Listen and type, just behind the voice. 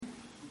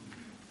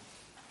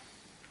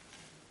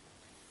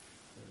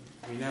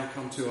We now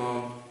come to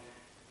our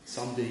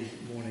Sunday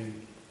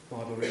morning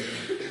Bible reading,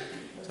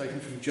 taken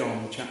from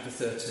John chapter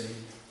 13.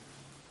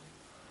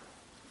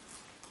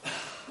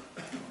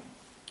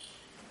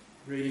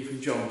 Reading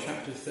from John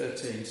chapter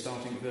 13,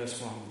 starting at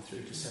verse 1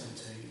 through to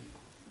 17.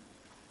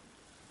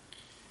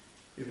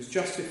 It was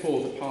just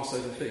before the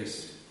Passover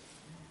feast.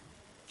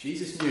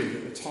 Jesus knew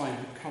that the time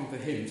had come for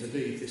him to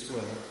leave this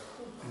world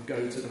and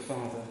go to the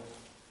Father.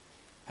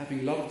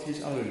 Having loved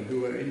his own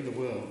who were in the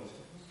world,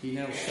 he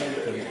now showed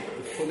them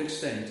the full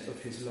extent of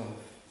his love.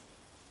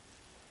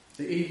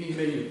 The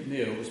evening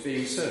meal was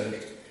being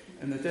served,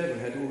 and the devil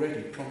had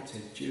already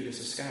prompted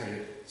Judas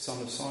Iscariot,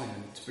 son of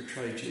Simon, to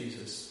betray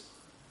Jesus.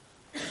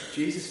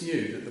 Jesus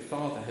knew that the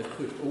Father had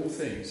put all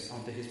things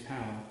under his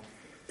power,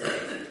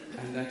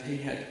 and that he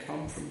had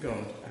come from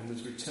God and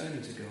was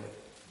returning to God.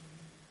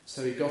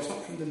 So he got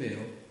up from the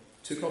meal,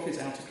 took off his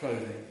outer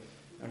clothing,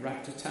 and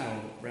wrapped a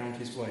towel round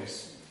his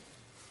waist.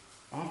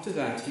 After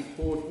that, he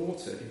poured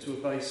water into a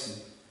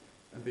basin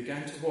and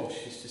began to wash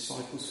his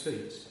disciples'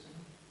 feet,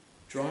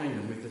 drying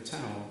them with the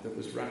towel that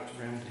was wrapped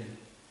round him.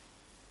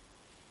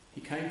 He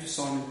came to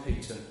Simon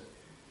Peter,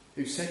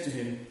 who said to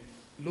him,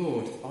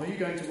 "Lord, are you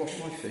going to wash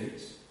my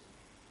feet?"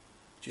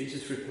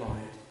 Jesus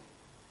replied,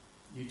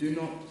 "You do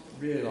not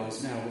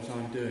realise now what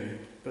I am doing,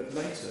 but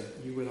later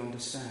you will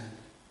understand."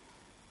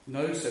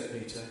 "No," said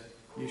Peter,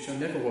 "you shall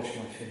never wash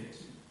my feet."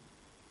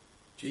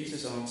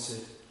 Jesus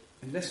answered,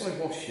 "Unless I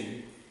wash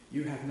you,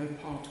 you have no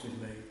part with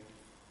me."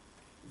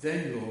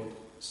 "Then, Lord,"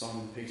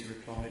 Simon Peter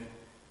replied,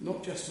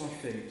 "not just my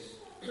feet,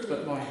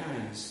 but my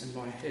hands and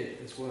my head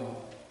as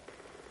well."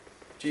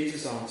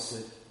 Jesus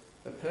answered,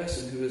 "A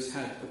person who has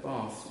had a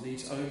bath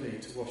needs only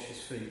to wash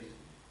his feet.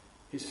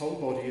 His whole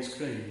body is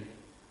clean,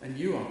 and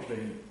you are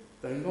clean,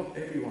 though not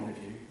every one of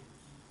you."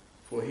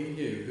 For he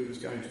knew who was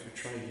going to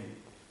betray him,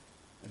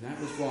 and that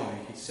was why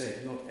he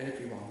said not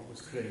everyone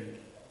was clean.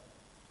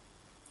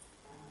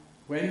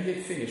 When he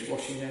had finished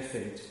washing their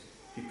feet,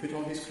 he put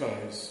on his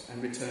clothes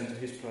and returned to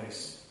his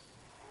place.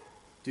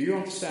 "Do you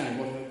understand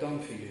what I have done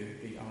for you?"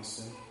 he asked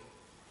them.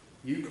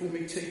 "You call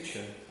me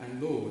teacher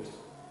and Lord,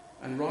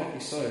 and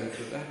rightly so,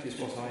 for that is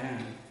what I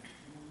am.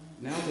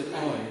 Now that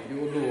I,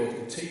 your Lord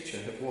and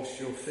teacher, have washed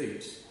your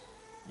feet,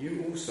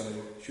 you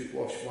also should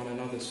wash one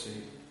another's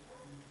feet.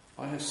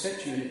 I have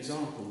set you an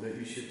example that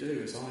you should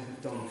do as I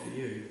have done for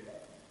you.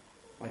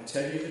 I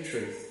tell you the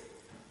truth,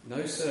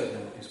 no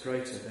servant is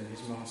greater than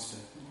his master,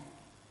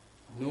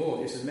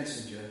 nor is a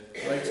messenger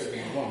greater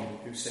than the one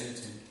who sent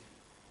him.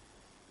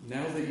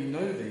 Now that you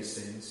know these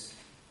things,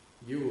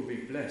 you will be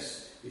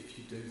blessed if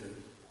you do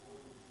them."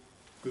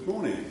 Good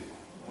morning.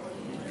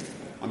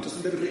 I'm just a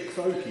little bit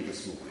croaky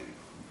this morning,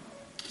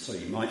 so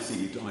you might see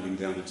me diving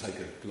down to take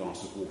a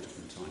glass of water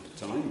from time to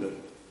time, but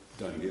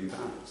don't be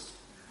embarrassed.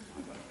 I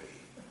won't be.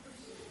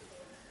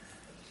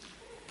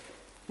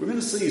 We're in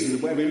a season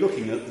where we're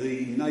looking at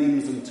the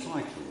names and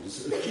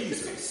titles of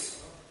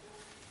Jesus.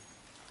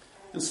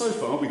 And so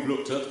far we've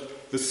looked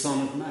at the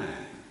Son of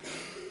Man,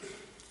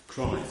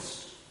 Christ,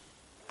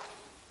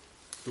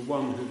 the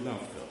one who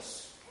loved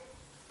us,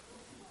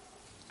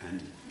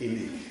 and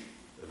image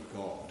of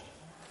God.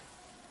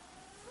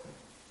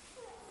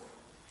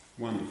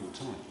 Wonderful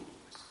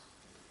titles.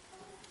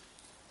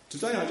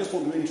 Today I just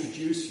want to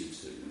introduce you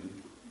to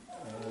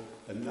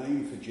a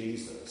name for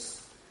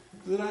Jesus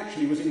that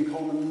actually was in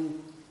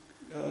common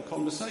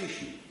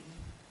conversation.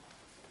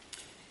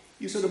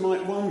 You sort of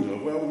might wonder,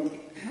 well,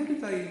 how did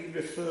they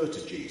refer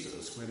to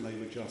Jesus when they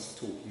were just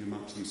talking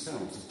amongst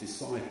themselves as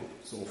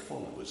disciples or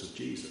followers of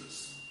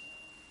Jesus?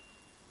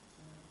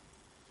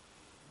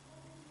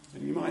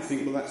 And you might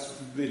think, well, that's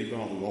really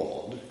rather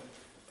odd.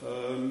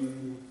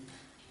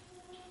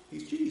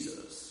 He's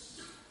Jesus.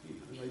 You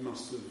know, they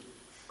must have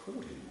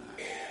called him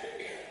that.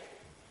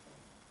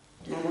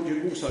 And I want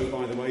you also,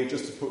 by the way,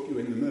 just to put you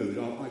in the mood,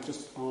 I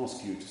just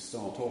ask you to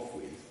start off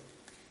with,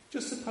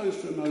 just suppose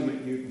for a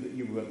moment that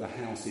you were at the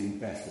house in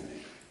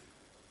Bethany.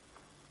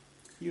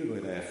 You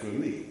were there for a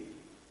meal.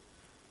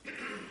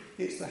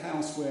 It's the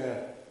house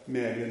where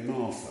Mary and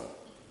Martha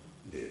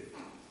lived.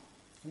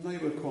 And they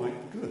were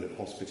quite good at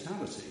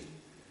hospitality.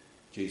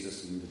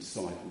 Jesus and the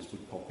disciples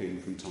would pop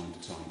in from time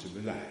to time to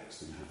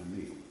relax and have a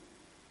meal.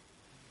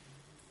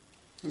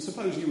 And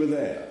suppose you were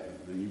there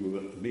and you were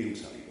at the meal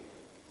table.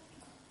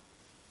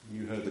 And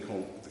you heard the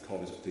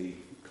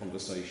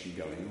conversation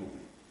going on.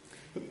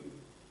 But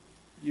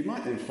you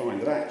might then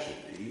find that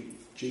actually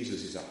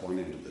Jesus is at one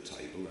end of the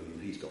table and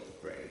he's got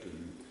the bread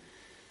and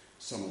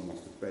someone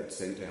wants the bread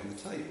sent down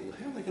the table.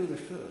 How are they going to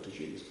refer to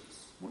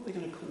Jesus? What are they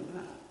going to call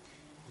out?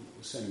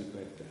 Send the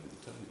bread down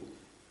the table.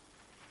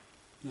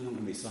 They're not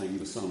going to be saying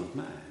the Son of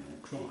Man or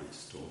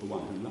Christ or the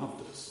one who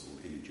loved us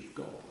or image of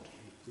God.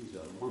 These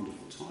are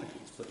wonderful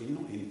titles, but they're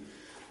not in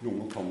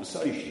normal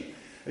conversation.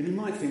 And you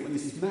might think, well,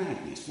 this is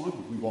madness. Why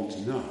would we want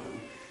to know?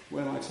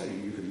 Well, I tell you,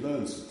 you can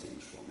learn some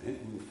things from it.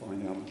 We'll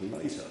find out a little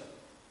later.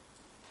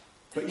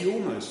 But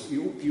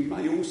you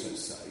may also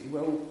say,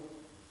 well,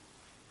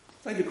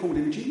 they would call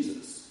him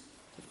Jesus.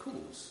 Of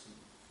course.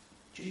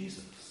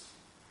 Jesus.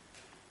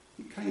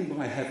 It came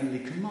by heavenly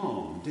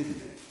command,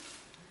 didn't it?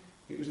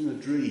 It was in a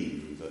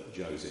dream that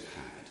Joseph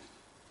had.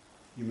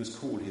 You must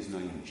call his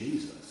name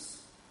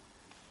Jesus,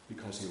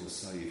 because he will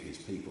save his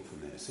people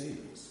from their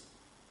sins.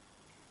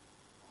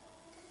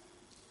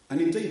 And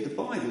indeed, the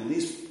Bible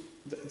is,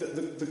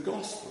 the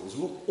Gospels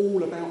were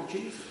all about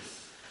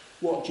Jesus.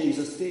 What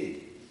Jesus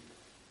did.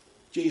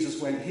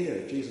 Jesus went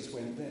here, Jesus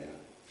went there.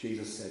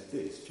 Jesus said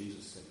this,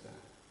 Jesus said that.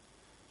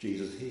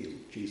 Jesus healed,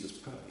 Jesus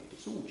prayed.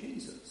 It's all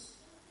Jesus.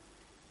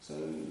 So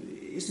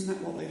isn't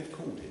that what they'd have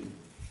called him?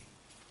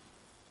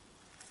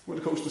 Well,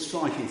 of course, the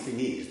striking thing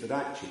is that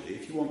actually,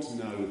 if you want to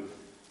know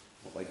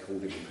what they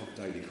called him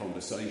in daily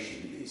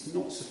conversation, it's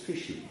not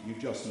sufficient. You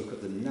just look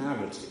at the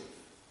narrative.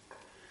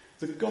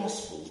 The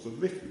Gospels were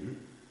written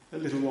a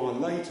little while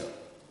later,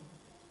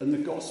 and the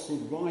Gospel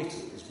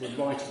writers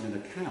were writing an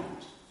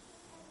account.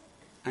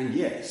 And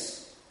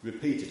yes,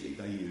 repeatedly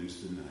they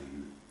used the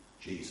name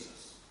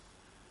Jesus.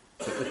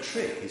 But the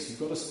trick is you've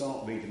got to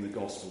start reading the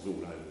Gospels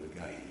all over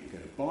again. You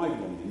get a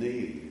Bible on your knee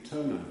and you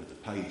turn over the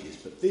pages,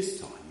 but this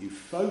time you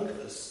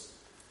focus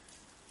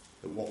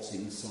at what's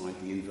inside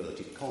the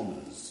inverted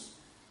commas.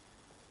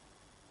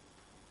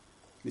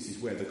 This is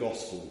where the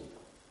Gospel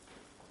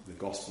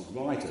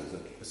writers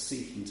are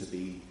seeking to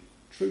be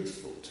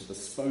truthful to the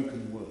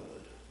spoken word,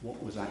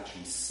 what was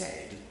actually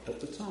said at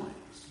the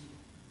times.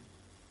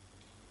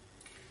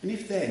 And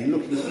if then,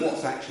 looking at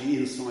what's actually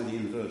inside the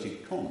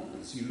inverted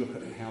commas, you look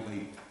at how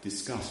they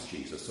discussed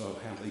Jesus, or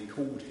how they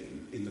called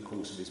him in the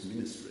course of his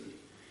ministry,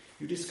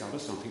 you discover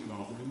something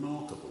rather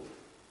remarkable.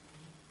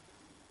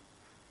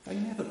 They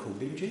never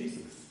called him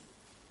Jesus.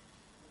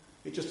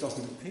 It just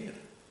doesn't appear.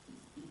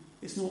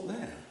 It's not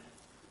there.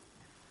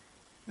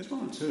 There's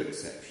one or two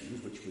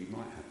exceptions, which we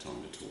might have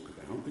time to talk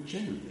about, but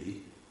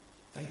generally,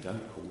 they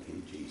don't call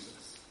him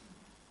Jesus.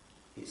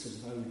 It's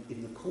as though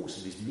in the course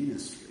of his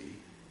ministry,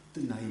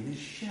 the name is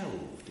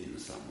shelved in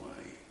some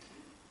way.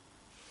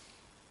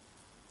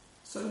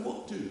 So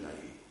what do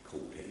they call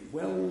him?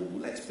 Well,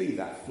 let's be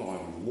that fly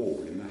on the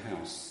wall in the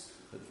house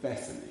at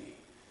Bethany,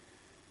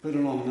 but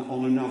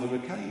on another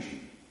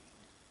occasion.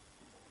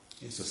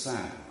 It's a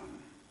sad one.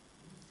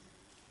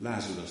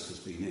 Lazarus has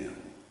been ill.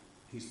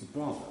 He's the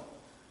brother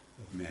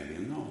of Mary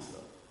and Martha.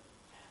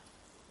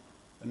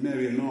 And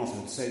Mary and Martha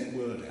had sent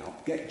word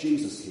out, get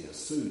Jesus here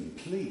soon,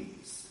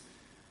 please.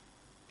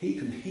 He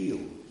can heal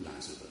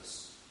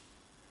Lazarus.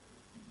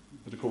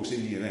 But of course,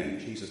 in the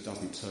event, Jesus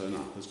doesn't turn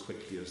up as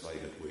quickly as they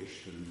had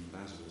wished, and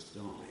Lazarus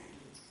died.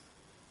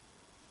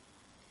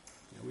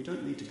 Now, we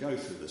don't need to go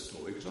through the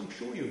story, because I'm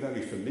sure you're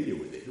very familiar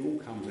with it. It all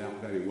comes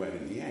out very well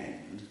in the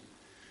end.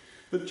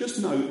 But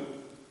just note,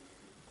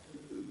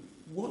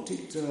 what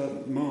did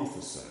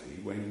Martha say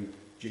when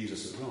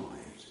Jesus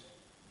arrived?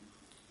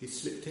 He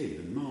slipped in,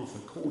 and Martha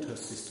called her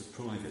sister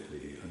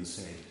privately and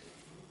said,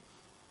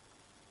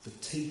 "The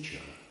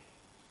teacher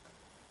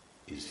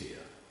is here."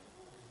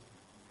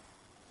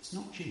 It's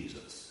not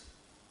Jesus,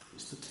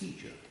 it's the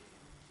teacher.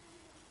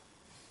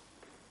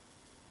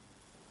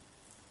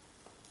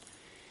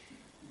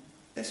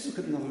 Let's look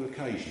at another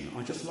occasion.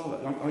 I just love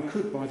it. I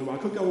could, by the way, I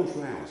could go on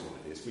for hours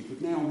like this. We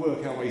could now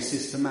work our way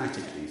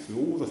systematically through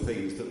all the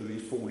things that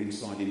would fall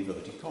inside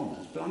inverted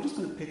commas, but I'm just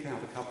going to pick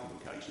out a couple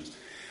of occasions.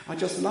 I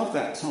just love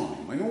that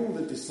time when all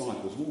the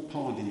disciples all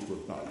piled into a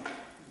boat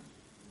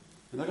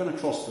and they're going to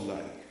cross the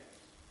lake.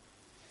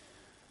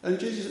 And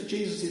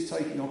Jesus is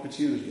taking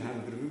opportunity to have a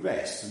bit of a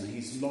rest, and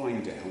he's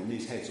lying down and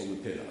his head's on the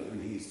pillow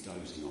and he's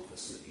dozing off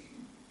asleep.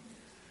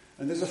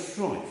 And there's a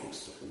frightful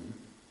storm.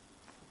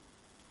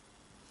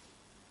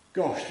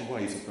 Gosh, the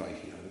waves are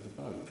breaking over the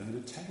boat. They're in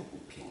a terrible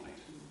plight.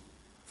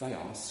 They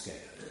are scared.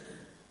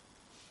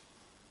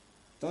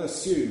 They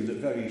assume that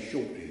very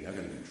shortly they're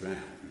going to be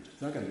drowned.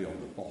 They're going to be on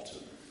the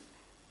bottom.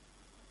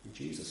 And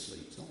Jesus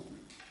sleeps on.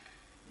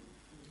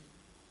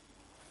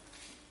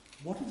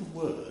 What are the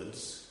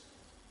words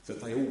that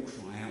they all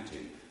cry out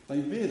in? They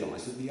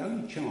realise that the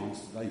only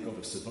chance that they've got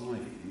of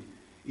surviving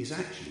is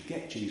actually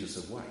get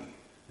Jesus away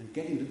and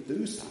get him to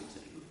do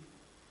something.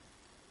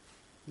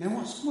 Now,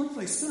 what do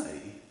they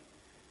say?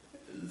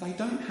 They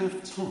don't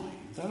have time.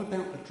 They're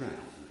about to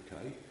drown,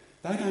 okay?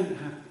 They don't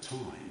have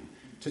time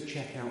to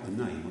check out the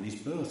name on his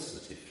birth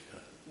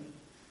certificate.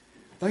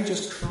 They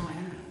just cry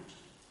out,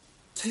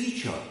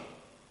 "Teacher,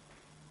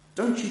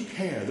 don't you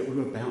care that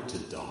we're about to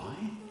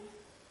die?"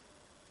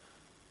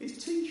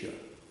 It's teacher.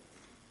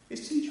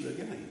 It's teacher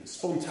again.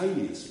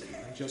 Spontaneously,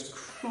 they just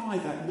cry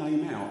that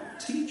name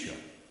out, teacher.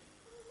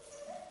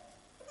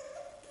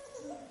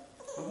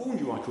 I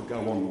warned you I could go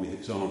on with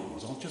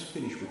examples. I'll just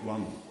finish with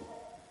one more.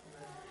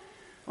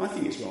 I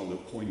think it's rather a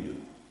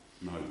poignant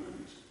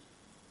moment.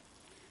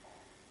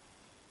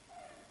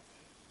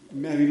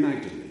 Mary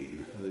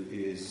Magdalene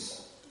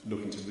is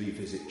looking to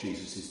revisit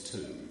Jesus'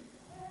 tomb.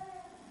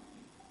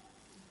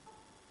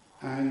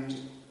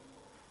 And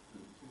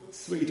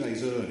 3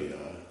 days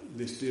earlier,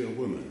 this dear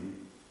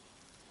woman,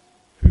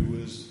 who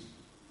was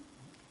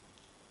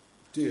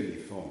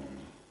dearly fond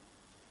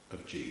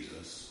of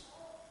Jesus,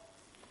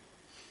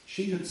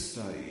 she had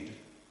stayed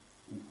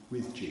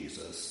with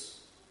Jesus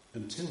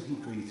until he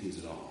breathed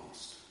his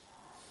last.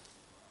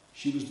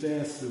 She was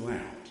there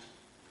throughout,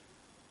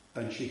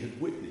 and she had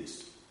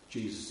witnessed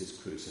Jesus'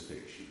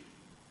 crucifixion.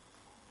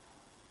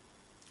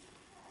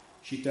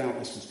 She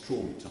doubtless was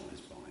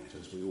traumatised by it,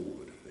 as we all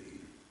would have been.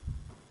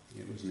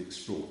 It was an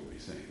extraordinary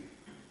thing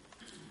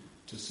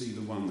to see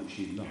the one that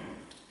she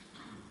loved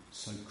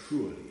so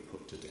cruelly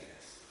put to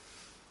death.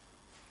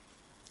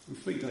 And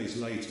 3 days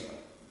later,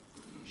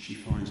 she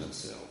finds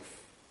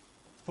herself,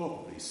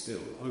 probably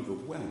still,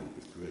 overwhelmed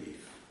with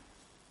grief.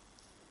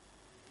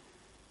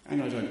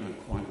 And I don't know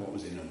quite what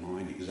was in her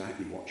mind,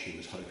 exactly what she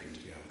was hoping to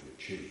be able to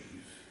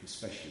achieve,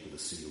 especially with a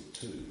sealed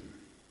tomb.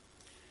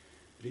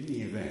 But in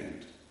the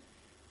event,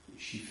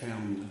 she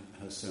found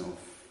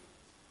herself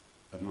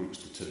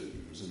amongst the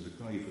tombs, and the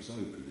grave was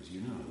open, as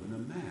you know, and a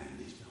man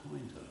is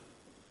behind her.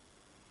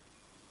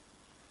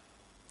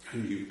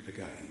 And you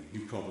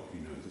probably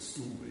know the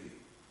story.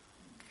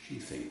 She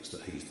thinks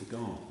that he's the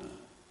gardener.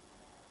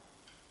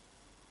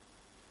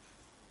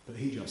 But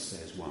he just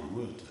says one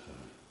word to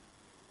her,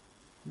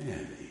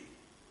 Mary.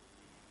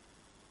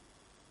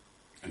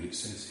 And it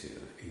says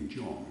here in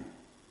John,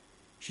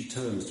 she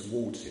turns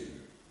towards him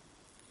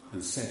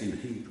and said in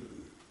Hebrew,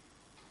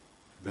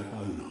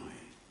 Rabboni,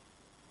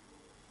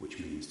 which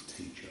means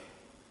teacher.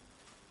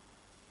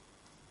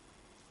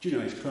 Do you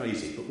know, it's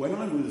crazy, but when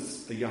I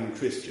was a young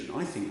Christian,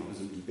 I think I was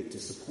a little bit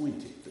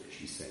disappointed that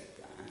she said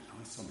that.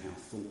 I somehow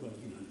thought, well,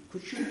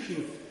 shouldn't she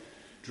have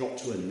dropped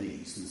to her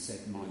knees and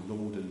said, my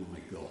Lord and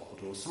my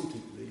God, or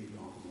something really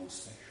rather more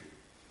special?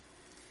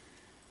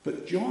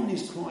 But John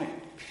is quite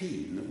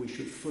keen that we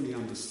should fully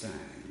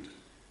understand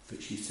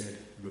that she said,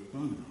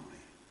 Rabboni.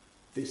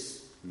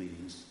 This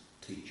means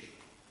teacher.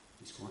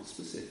 It's quite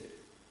specific.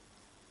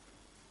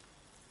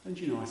 And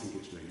I think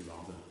it's really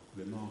rather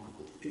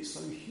remarkable. It's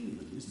so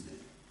human, isn't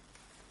it?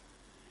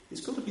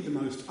 It's got to be the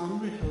most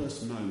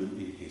unrehearsed moment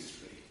in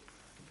history.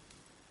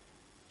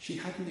 She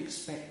hadn't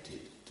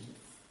expected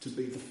to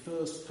be the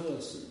first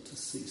person to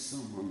see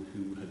someone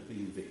who had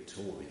been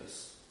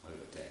victorious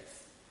over death.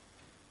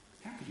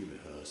 How could you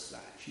rehearse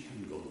that? She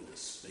hadn't gone with a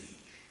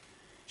speech.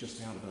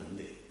 Just out of her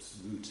lips,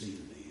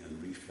 routinely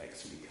and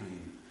reflexively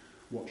came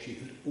what she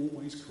had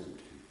always called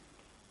him,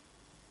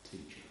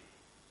 teacher.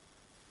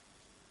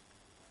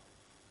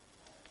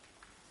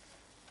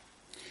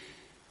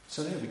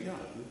 So there we go.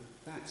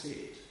 That's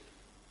it.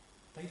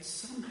 They'd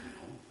somehow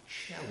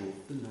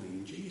shelved the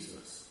name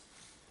Jesus.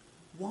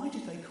 Why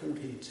did they call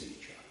him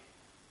teacher?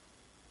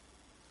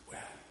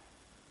 Well,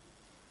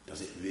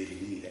 does it really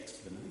need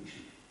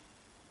explanation?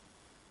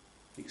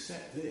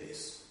 Except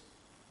this,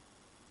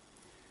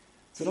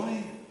 that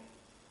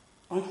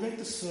I've read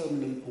the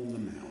Sermon on the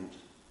Mount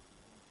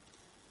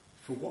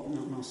for what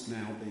must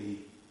now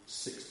be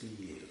 60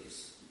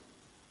 years.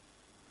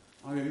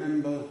 I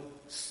remember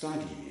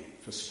studying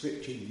it for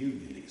Scripture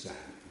Union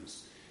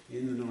exams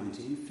in the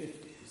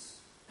 1950s,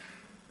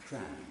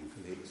 cramming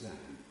for the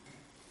exam.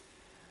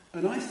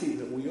 And I think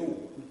that we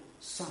all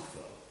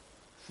suffer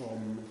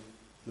from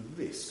the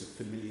risk of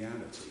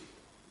familiarity.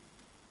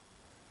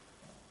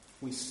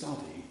 We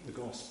study the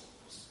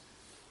Gospels.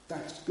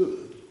 That's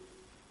good,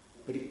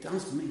 but it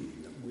does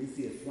mean that with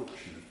the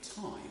effluxion of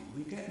time,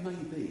 we get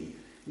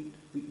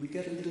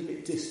a little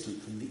bit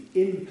distant from the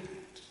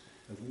impact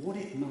of what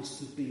it must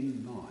have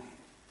been like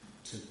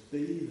to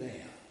be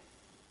there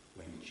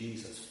when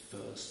Jesus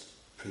first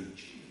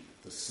preached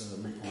the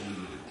Sermon on the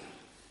Mount,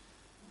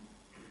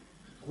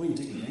 or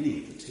indeed any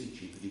of the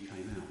teaching that he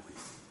came out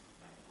with.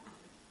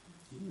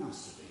 It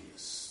must have been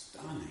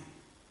stunning.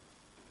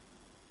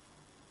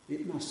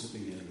 It must have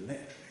been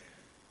electric.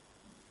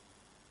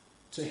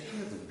 To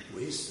hear the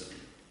wisdom,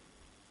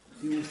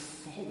 the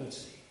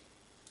authority,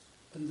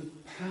 and the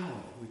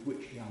power with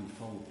which he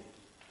unfolded.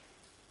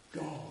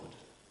 God,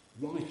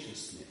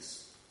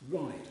 righteousness,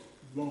 right,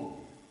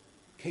 wrong,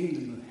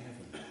 kingdom of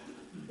heaven.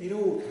 It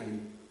all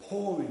came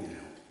pouring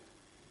out.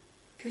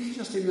 Can you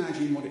just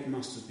imagine what it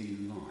must have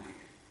been like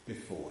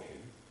before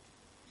him?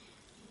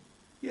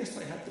 Yes,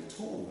 they had the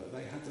Torah,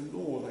 they had the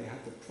law, they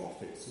had the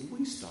prophets, and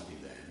we study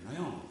them. They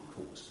are, of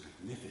course,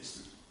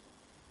 magnificent.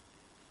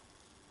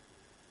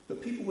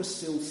 But people were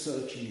still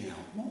searching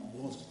out, what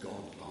was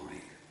God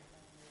like?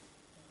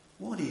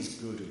 What is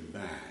good and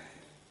bad?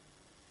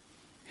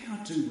 How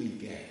do we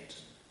get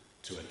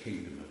to a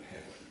kingdom of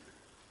heaven?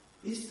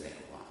 Is there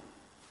one?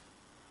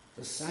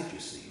 The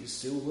Sadducees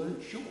still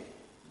weren't sure.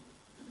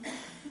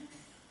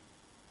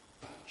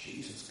 But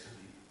Jesus came.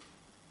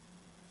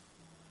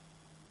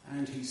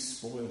 And he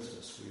spoils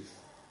us with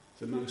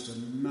the most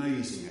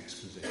amazing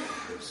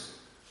expositions.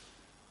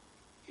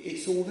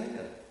 It's all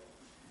there.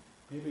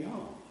 Here we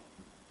are,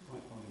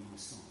 right by my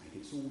side.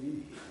 It's all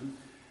in here.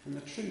 And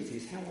the truth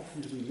is, how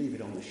often do we leave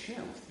it on the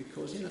shelf?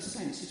 Because in a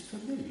sense it's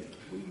familiar.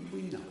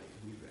 We know it,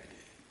 we read it.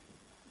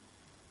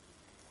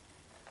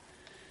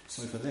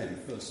 So for them,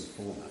 first and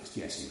foremost,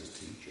 yes, he was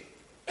teacher.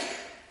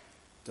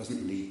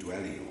 Doesn't need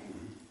dwelling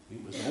on.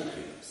 It was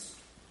obvious.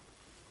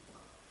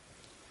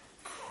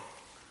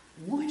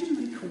 Why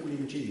didn't they call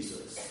him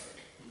Jesus?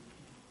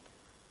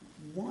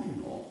 Why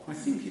not? I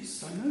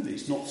know that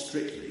it's not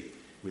strictly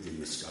within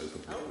the scope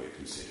of what we're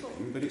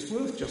considering, but it's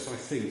worth just, I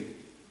think,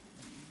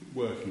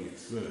 working it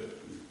through.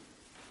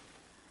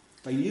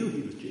 They knew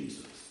he was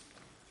Jesus.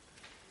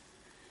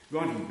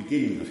 Right at the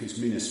beginning of his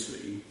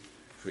ministry,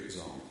 for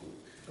example,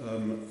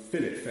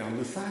 Philip found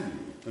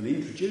Nathanael and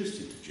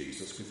introduced him to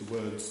Jesus with the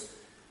words,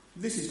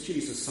 "This is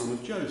Jesus, son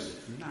of Joseph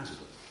from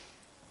Nazareth."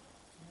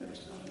 That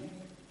was known.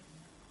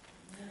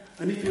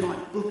 And if you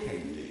like,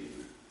 bookending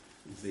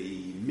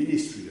the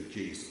ministry of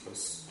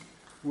Jesus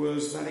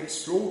was that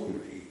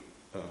extraordinary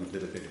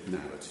little bit of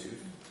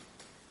narrative.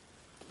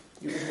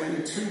 It was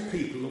when two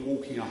people are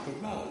walking up a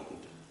road.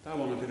 They're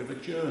on a bit of a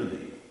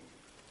journey.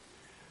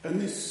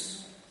 And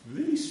this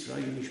really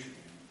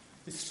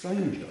this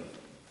stranger,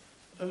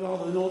 a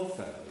rather an odd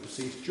fellow,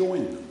 seems to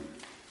join them.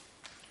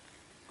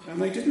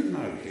 And they didn't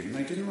know him.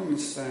 They didn't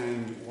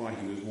understand why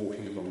he was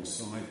walking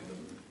alongside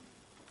them.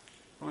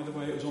 By the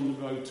way, it was on the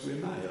road to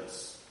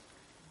Emmaus.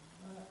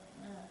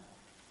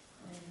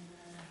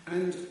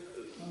 And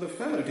the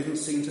fellow didn't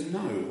seem to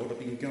know what had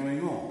been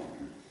going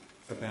on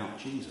about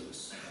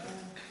Jesus.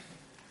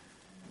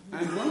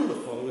 And one of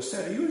the followers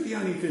said, "Are you the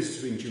only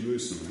visitor in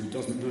Jerusalem who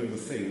doesn't know the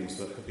things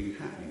that have been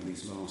happening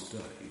these last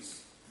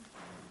days?"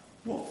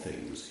 "What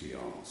things?" he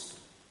asked.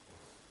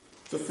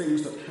 "The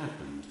things that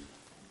happened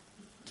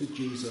to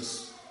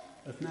Jesus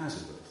of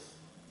Nazareth."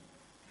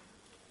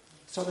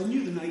 So they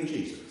knew the name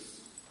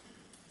Jesus,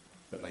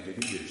 but they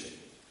didn't use it.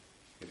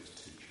 It was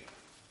teacher.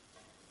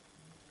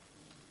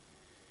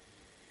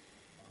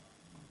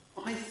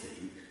 I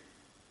think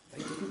they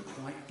didn't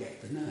quite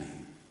get the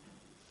name.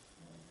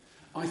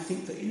 I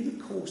think that in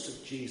the course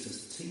of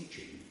Jesus'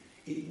 teaching,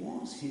 it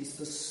was his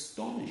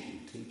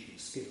astonishing teaching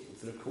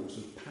skills that, of course,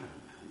 was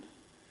paramount.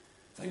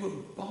 They were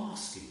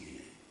basking in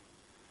it.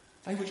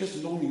 They were just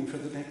longing for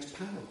the next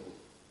parable.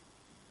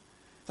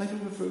 They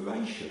were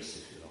voracious,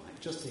 if you like,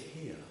 just to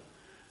hear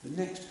the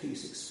next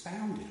piece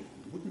expounded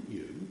on, wouldn't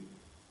you?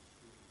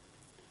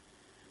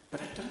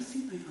 But I don't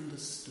think they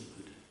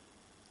understood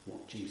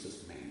what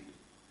Jesus meant.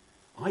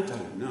 I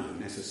don't know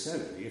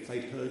necessarily if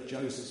they'd heard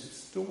Joseph's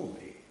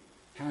story,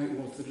 how it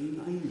was that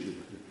an angel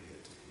had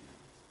appeared to him.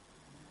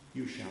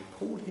 "You shall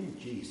call him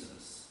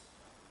Jesus,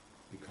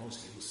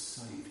 because he will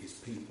save his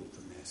people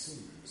from their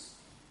sins."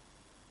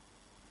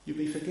 You'd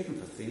be forgiven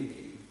for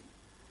thinking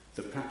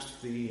that perhaps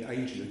the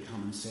angel had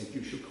come and said,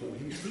 "You shall call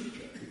him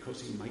teacher,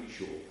 because he'll make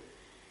sure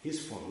his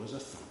followers are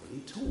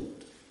thoroughly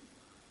taught."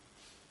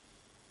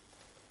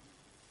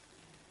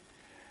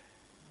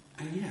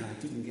 And yeah, I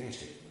didn't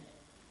get it.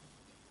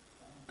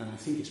 And I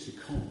think it's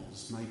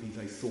because maybe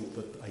they thought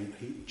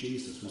that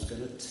Jesus was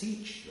going to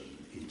teach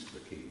them into the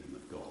kingdom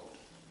of God.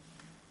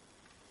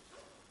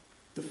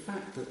 The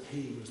fact that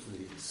he was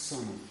the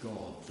Son of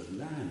God, the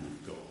Lamb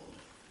of God,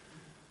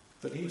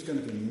 that he was going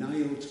to be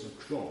nailed to a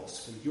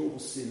cross for your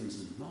sins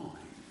and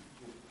mine,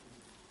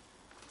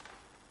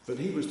 that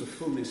he was the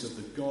fullness of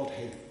the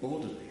Godhead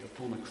bodily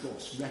upon a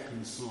cross,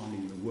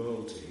 reconciling the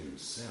world to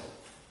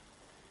himself,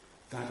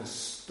 that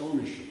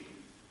astonishing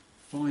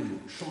final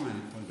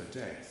triumph over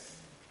death,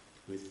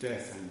 with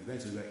death and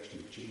resurrection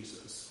of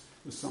Jesus,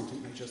 was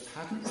something they just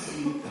hadn't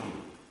seen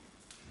coming.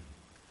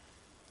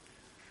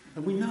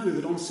 And we know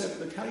that on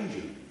several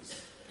occasions,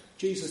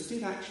 Jesus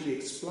did actually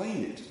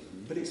explain it to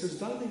them, but it's as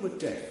though they were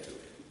deaf to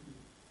it.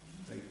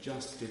 They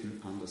just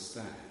didn't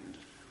understand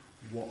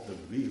what the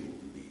real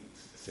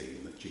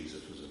thing that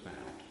Jesus was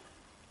about.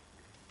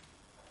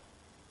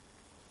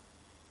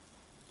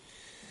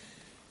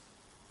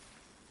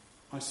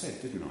 I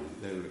said, didn't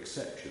I, there were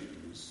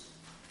exceptions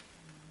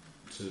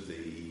to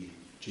the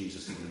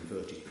Jesus in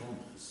inverted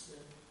commas.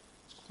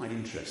 It's quite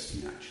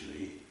interesting,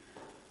 actually,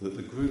 that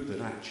the group that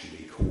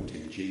actually called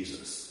him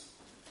Jesus,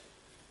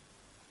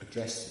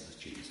 addressed him as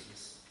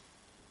Jesus,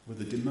 were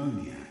the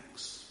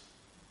demoniacs.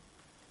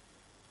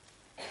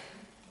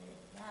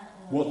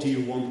 "What do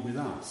you want with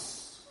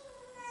us,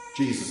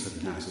 Jesus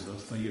of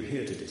Nazareth? Are you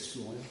here to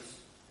destroy us?"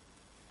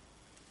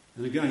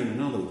 And again,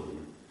 another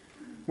one.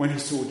 When he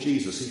saw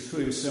Jesus, he threw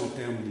himself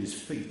down at his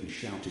feet and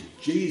shouted,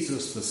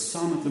 "Jesus, the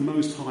Son of the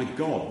Most High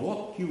God,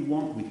 what do you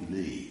want with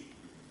me?"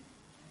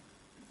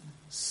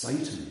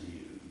 Satan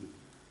knew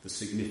the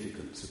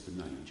significance of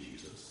the name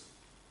Jesus.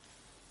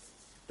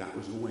 That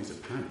was always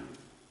apparent.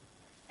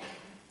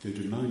 The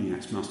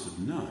demoniacs must have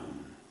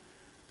known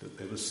that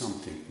there was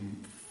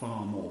something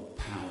far more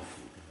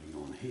powerful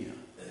going on here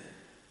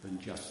than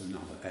just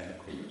another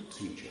eloquent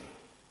teacher.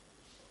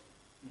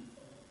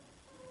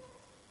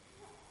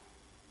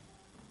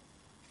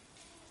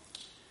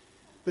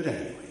 But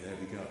anyway, there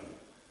we go.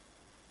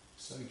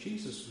 So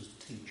Jesus was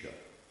teacher.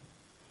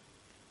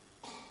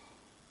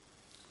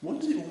 What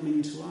does it all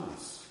mean to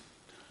us?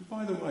 And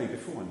by the way,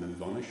 before I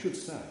move on, I should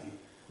say,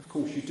 of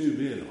course, you do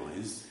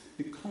realise,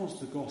 because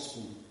the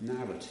gospel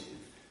narrative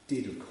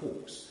did, of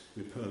course,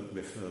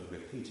 refer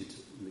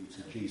repeatedly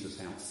to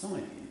Jesus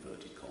outside the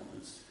inverted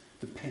commas,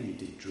 the penny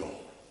did drop.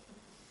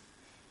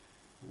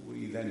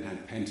 We then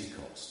had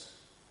Pentecost.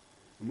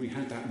 And we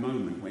had that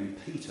moment when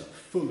Peter,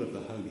 full of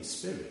the Holy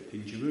Spirit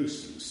in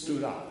Jerusalem,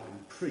 stood up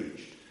and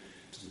preached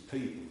to the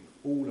people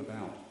all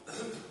about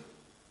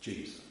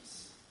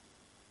Jesus.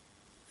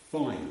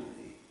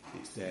 Finally,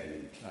 it's there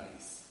in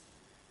place.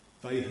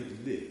 They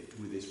had lived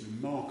with this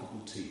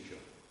remarkable teacher,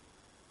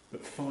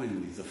 but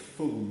finally the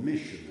full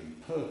mission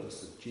and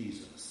purpose of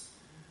Jesus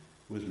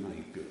was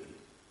made good.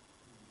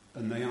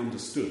 And they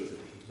understood that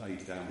he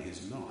laid down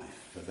his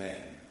life for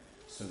them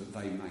so that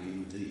they may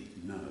indeed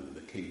know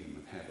the kingdom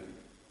of heaven.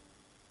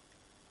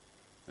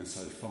 And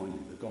so finally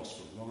the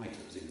gospel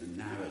writers in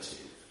the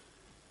narrative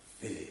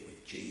fill it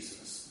with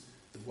Jesus,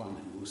 the one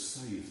who will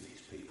save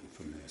these people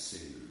from their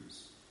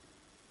sins.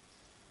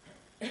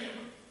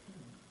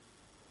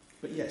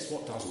 But yes,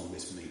 what does all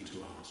this mean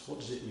to us? What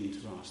does it mean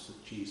to us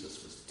that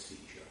Jesus was a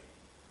teacher?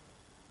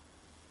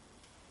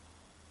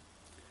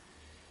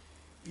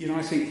 You know,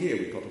 I think here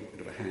we've got a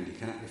bit of a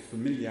handicap. If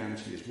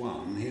familiarity is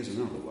one, here's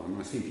another one.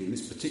 I think in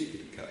this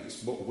particular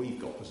case, what we've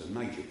got as a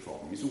major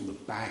problem is all the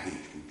baggage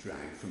we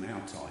drag from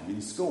our time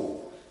in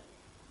school.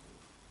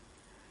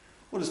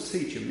 What does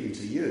teacher mean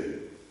to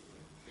you?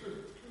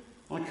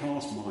 I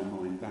cast my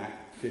mind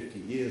back 50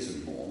 years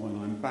and more,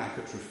 and I'm back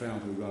at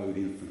Trafalgar Road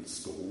Infant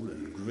School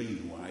and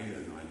Greenway,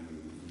 and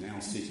I'm now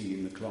sitting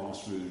in the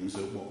classrooms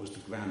at what was the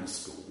grammar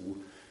school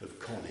of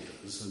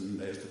Colliers, and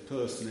there's the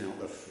person out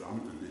the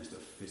front, and there's the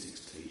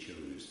physics teacher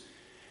who's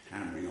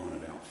hammering on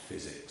about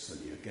physics,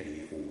 and you're getting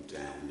it all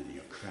down, and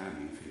you're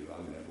cramming for your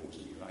O-levels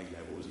and your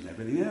A-levels and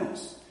everything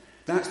else.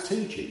 That's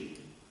teaching,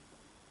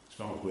 as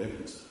far as we're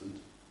concerned.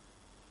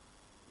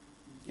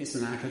 It's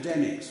an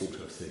academic sort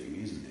of thing,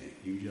 isn't it?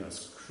 You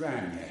just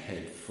cram your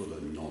head full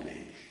of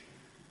knowledge.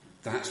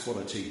 That's what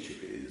a teacher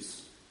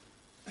is.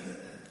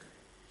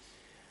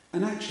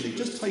 And actually,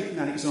 just taking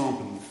that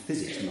example of the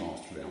physics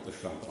master out the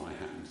front that I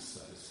happened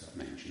to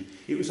mention,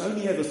 it was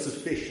only ever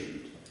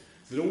sufficient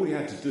that all we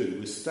had to do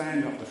was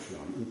stand up the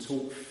front and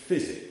talk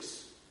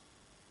physics.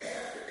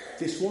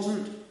 This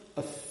wasn't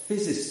a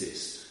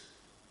physicist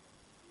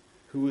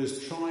who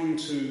was trying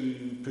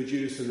to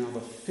produce another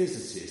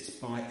physicist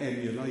by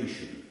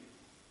emulation.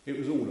 It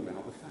was all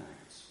about the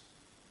facts.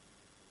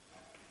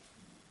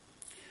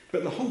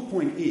 But the whole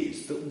point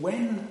is that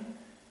when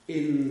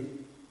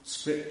in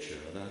Scripture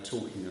they're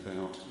talking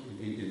about,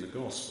 in the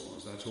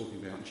Gospels, they're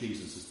talking about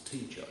Jesus as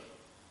teacher,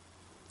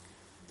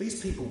 these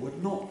people were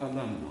not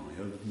alumni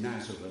of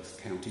Nazareth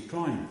County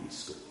Primary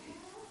School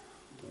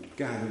or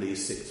Galilee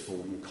Sixth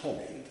Form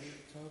College.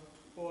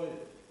 Okay.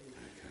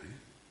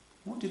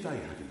 What did they have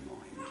in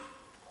mind?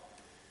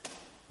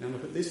 Now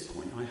look, at this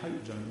point, I hope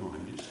you don't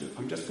mind,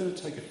 I'm just going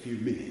to take a few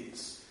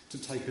minutes to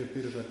take a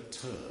bit of a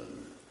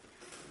turn.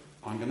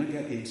 I'm going to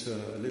get into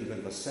a little bit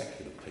of a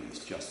secular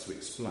piece just to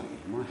explain,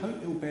 and I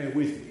hope you'll bear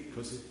with me,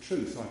 because in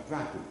truth I've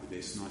grappled with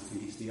this, and I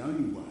think it's the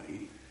only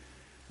way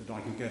that I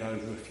can get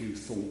over a few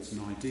thoughts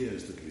and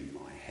ideas that are in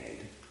my head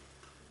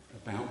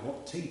about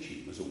what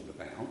teaching was all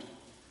about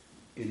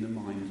in the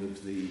mind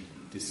of the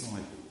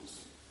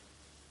disciples.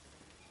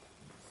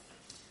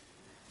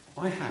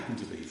 I happen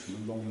to be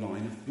from a long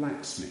line of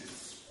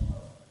blacksmiths.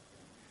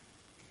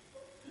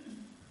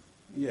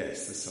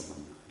 Yes, there's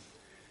someone.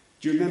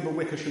 Do you remember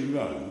Wickersham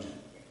Road?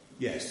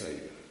 Yes, there you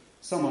go.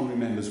 Someone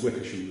remembers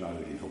Wickersham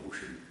Road in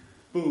Horsham.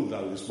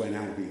 Bulldozed when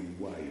Albion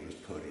Way was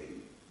put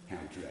in.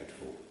 How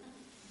dreadful.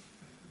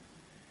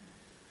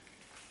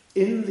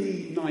 In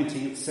the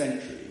 19th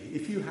century,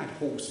 if you had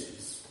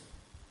horses,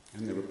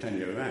 and there were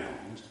plenty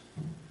around,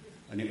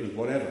 and it was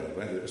whatever,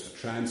 whether it was for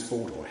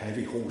transport or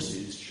heavy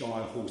horses,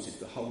 shire horses,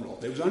 the whole lot,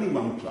 there was only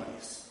one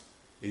place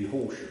in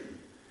Horsham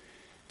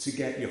to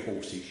get your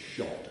horses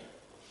shod.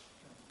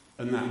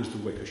 And that was the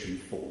Wickersham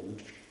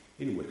Forge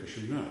in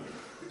Wickersham Road.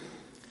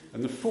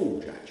 And the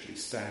forge actually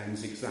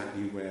stands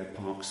exactly where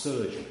Park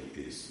Surgery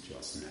is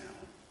just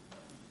now.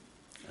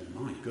 And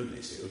my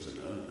goodness, it was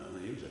an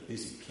earner, it was a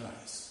busy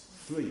place.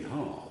 3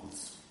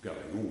 hearths going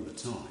all the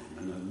time,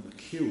 and a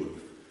queue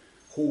of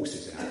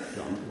horses out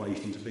front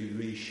waiting to be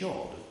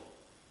re-shod.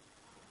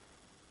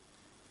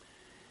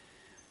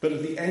 But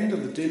at the end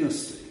of the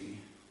dynasty,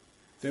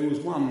 there was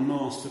one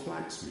master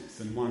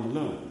blacksmith and one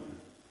alone.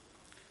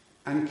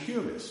 And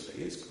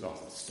curiously, it's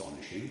rather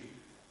astonishing,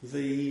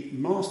 the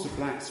master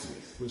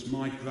blacksmith was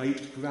my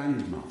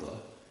great-grandmother,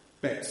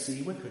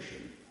 Betsy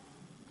Wickersham.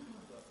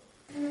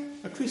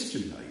 A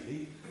Christian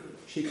lady.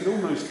 She could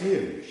almost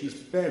hear me. She's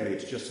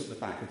buried just at the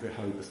back of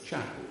Rehoboth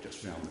Chapel,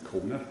 just round the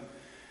corner.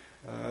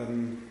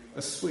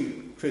 A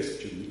sweet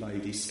Christian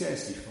lady,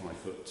 scarcely 5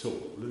 foot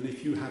tall, and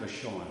if you had a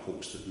shire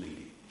horse that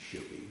needed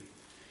shoeing,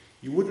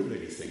 you wouldn't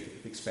really think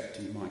of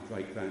expecting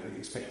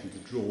to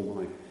draw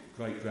my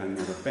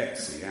great-grandmother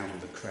Betsy out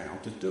of the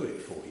crowd to do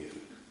it for you.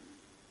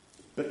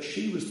 But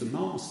she was the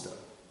master.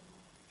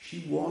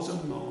 She was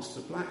a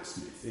master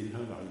blacksmith in her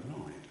own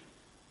right.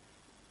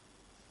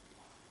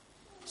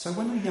 So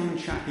when a young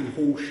chap in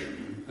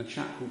Horsham, a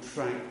chap called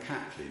Frank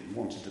Caplin,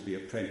 wanted to be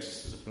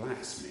apprenticed as a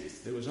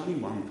blacksmith, there was only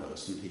one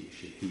person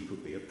he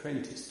could be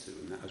apprenticed to,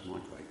 and that was my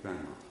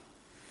great-grandmother.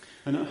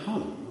 And at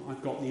home,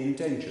 I've got the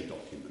indenture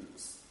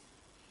documents.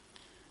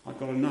 I've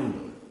got a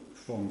number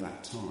from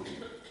that time.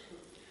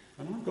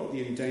 And I've got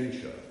the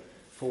indenture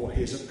for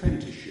his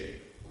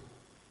apprenticeship.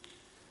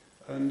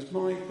 And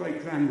my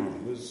great-grandmother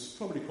was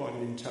probably quite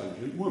an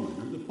intelligent woman.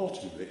 At the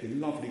bottom of it,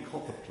 in lovely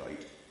copper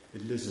plate,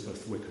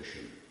 Elizabeth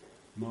Wickersham.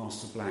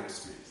 master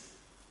blacksmith.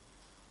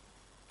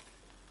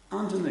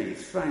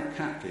 Underneath, Frank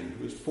Caplin,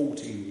 who was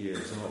 14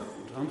 years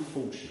old,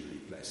 unfortunately,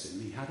 bless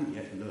him, he hadn't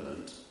yet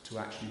learnt to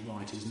actually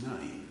write his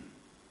name.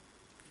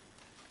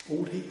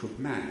 All he could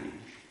manage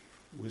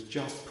was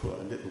just put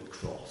a little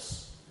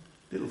cross,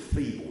 little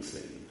feeble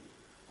thing,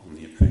 on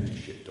the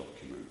apprenticeship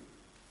document.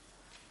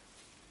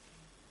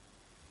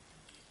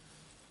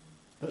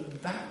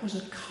 But that was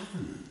a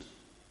covenant.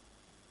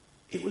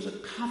 It was a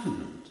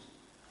covenant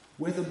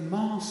where the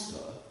master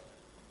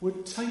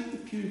would take the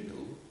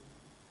pupil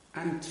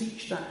and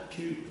teach that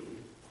pupil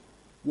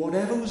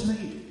whatever was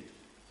needed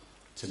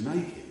to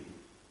make him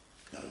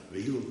the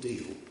real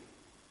deal.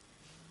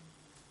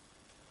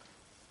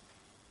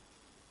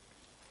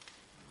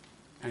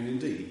 And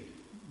indeed,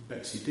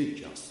 Betsy did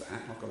just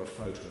that. I've got a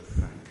photo of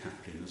Frank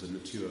Caplin as a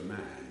mature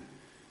man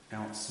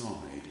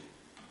outside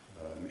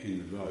in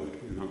the road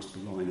amongst the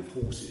line of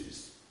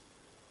horses.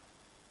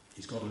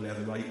 He's got a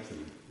leather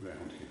apron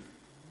round him.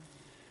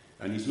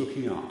 And he's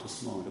looking up to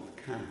smile at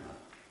the camera,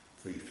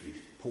 briefly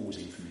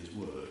pausing from his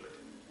work.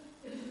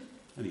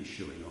 And he's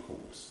shoeing a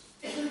horse.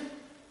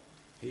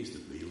 He's the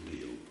real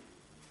deal.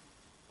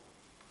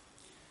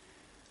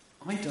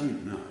 I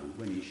don't know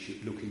when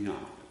he's looking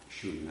up,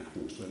 shoeing that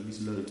horse, whether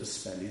he's learned to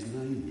spell his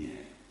name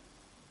yet.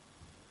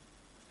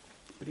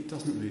 But it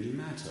doesn't really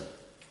matter.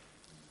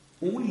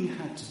 All he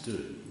had to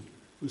do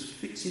was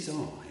fix his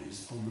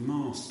eyes on the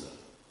master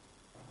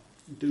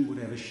and do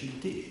whatever she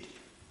did.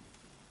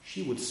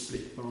 She would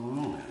split bar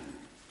iron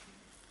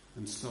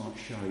and start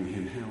showing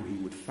him how he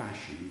would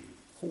fashion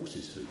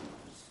horseshoes,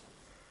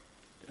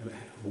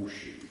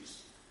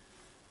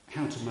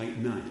 how to make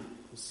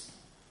nails,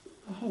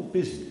 the whole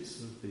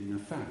business of being a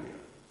farrier.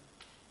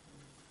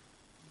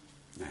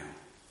 Now,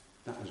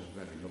 that was a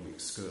very long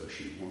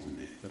excursion,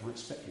 wasn't it? But I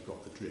expect you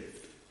got the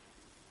drift.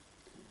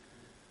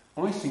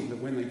 I think that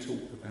when they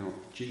talked about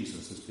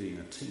Jesus as being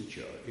a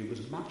teacher, it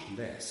was much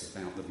less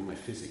about my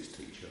physics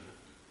teacher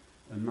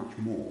and much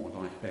more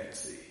like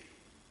Betsy.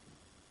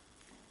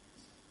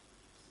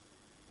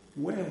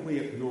 Where we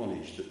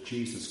acknowledge that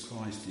Jesus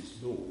Christ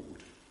is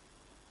Lord,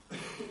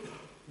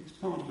 it's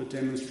part of a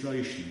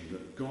demonstration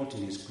that God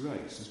in his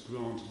grace has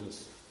granted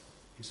us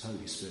his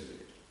Holy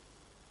Spirit.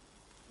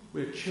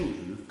 We're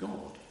children of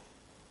God.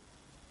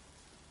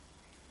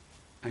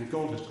 And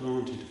God has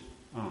granted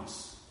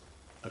us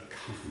a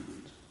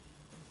covenant.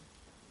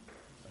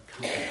 A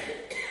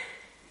covenant.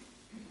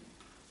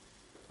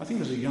 I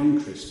think as a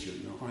young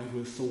Christian, I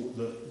would have thought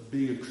that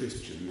being a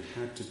Christian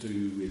had to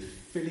do with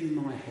filling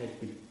my head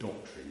with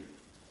doctrine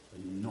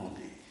and knowledge.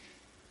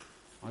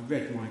 I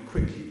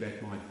quickly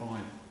read my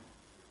Bible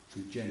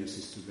from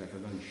Genesis to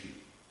Revelation.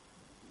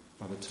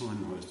 By the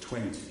time I was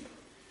 20,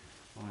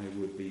 I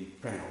would be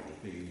proud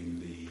of being in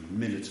the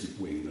militant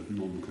wing of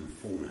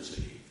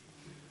nonconformity,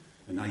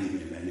 an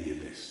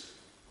amillennialist,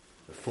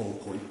 a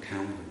 4-point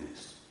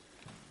Calvinist,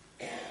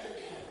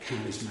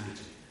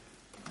 charismatic.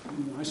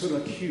 I sort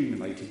of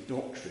accumulated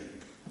doctrine.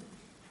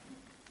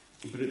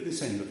 But at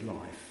this end of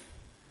life,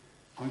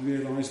 I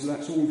realised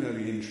that's all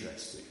very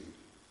interesting,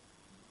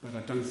 but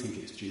I don't think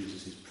it's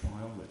Jesus'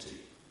 priority.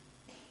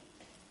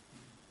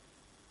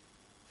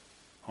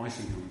 I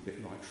think I'm a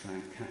bit like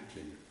Frank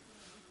Caplin.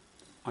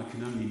 I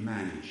can only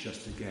manage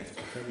just to get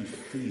a very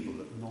feeble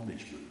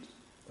acknowledgement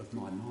of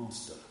my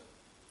master.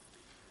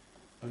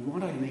 And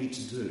what I need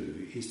to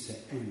do is to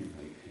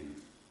emulate him,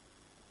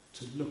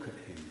 to look at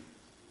him,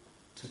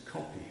 to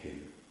copy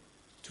him,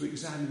 to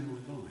examine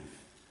my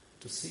life,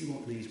 to see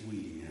what needs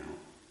weeding out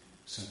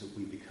so that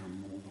we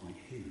become more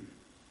like him.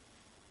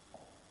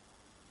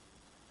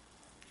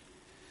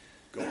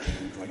 Gosh,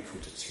 I'm grateful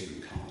to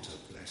Tim Carter,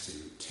 bless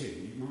him.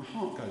 Tim, my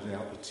heart goes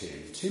out to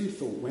Tim. Tim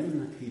thought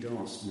when he'd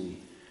asked me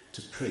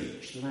to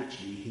preach that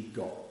actually he'd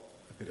got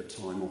a bit of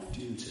time off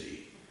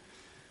duty.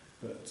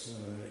 But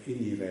in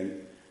the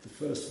event, the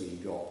first thing he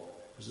got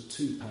was a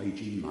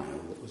 2-page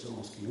email that was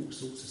asking all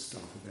sorts of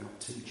stuff about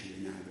teaching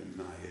in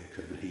Aramaic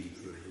and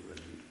Hebrew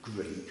and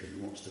Greek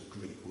and what's the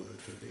Greek word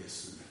for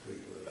this and the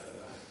Greek word for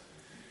that.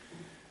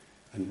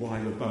 And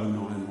why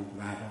Rabboni and not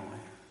Rabbi?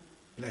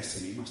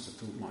 Bless him, he must have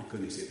thought, my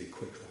goodness, it'd be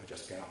quicker if I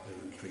just get up there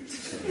and preach the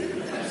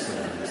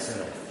sermon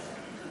myself.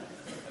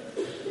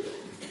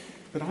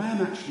 But I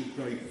am actually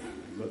grateful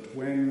that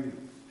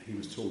when he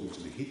was talking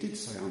to me, he did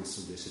say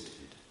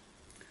unsolicited,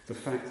 the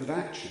fact that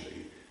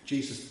actually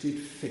Jesus did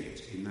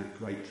fit in that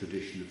great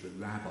tradition of the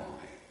rabbi.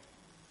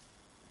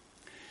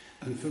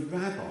 And for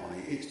rabbi,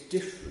 it's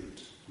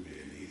different,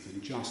 really,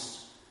 than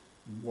just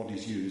what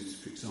is used,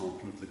 for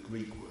example, of the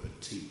Greek word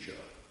teacher.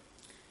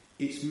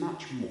 It's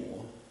much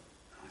more,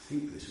 I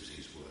think this was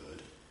his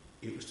word,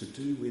 it was to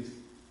do with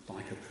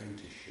like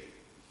apprenticeship.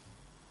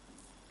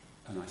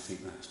 And I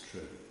think that's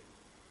true.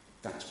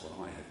 That's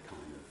what I had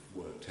kind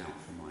of worked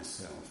out for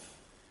myself.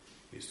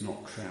 It's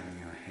not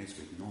crowding our heads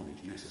with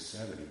knowledge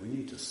necessarily. We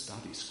need to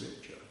study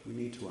Scripture. We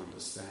need to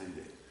understand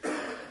it.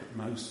 But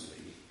mostly,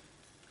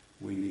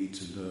 we need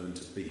to learn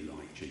to be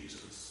like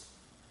Jesus.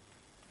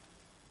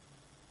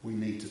 We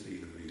need to be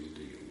the real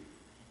deal.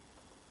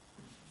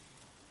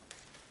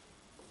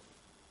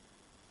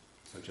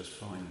 So just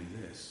finally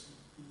this.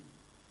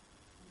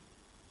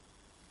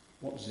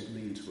 What does it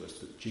mean to us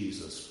that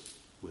Jesus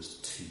was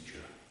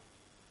teacher?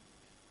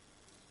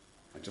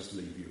 I just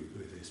leave you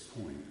with this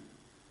point.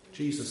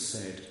 Jesus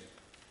said,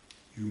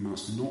 "You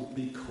must not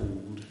be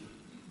called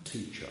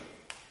teacher,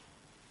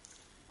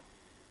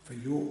 for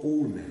you're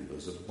all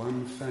members of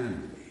one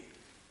family,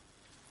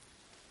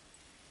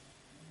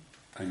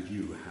 and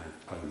you have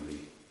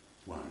only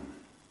one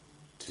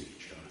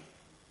teacher."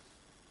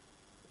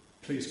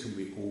 Please can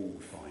we all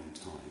find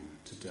time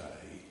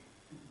today,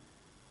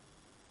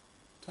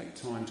 take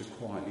time to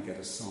quietly get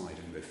aside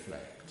and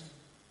reflect.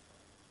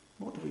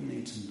 What do we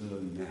need to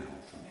learn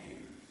now from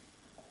him?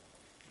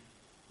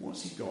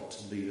 What's he got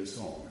to lead us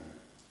on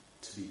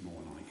to be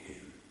more like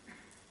him?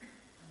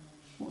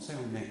 What's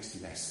our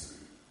next lesson?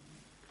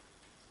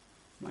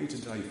 May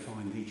today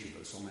find each of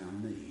us on our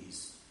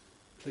knees,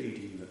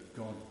 pleading that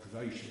God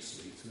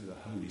graciously, through the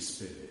Holy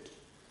Spirit,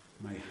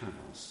 may have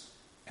us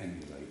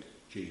emulate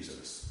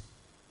Jesus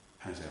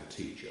as our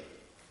teacher.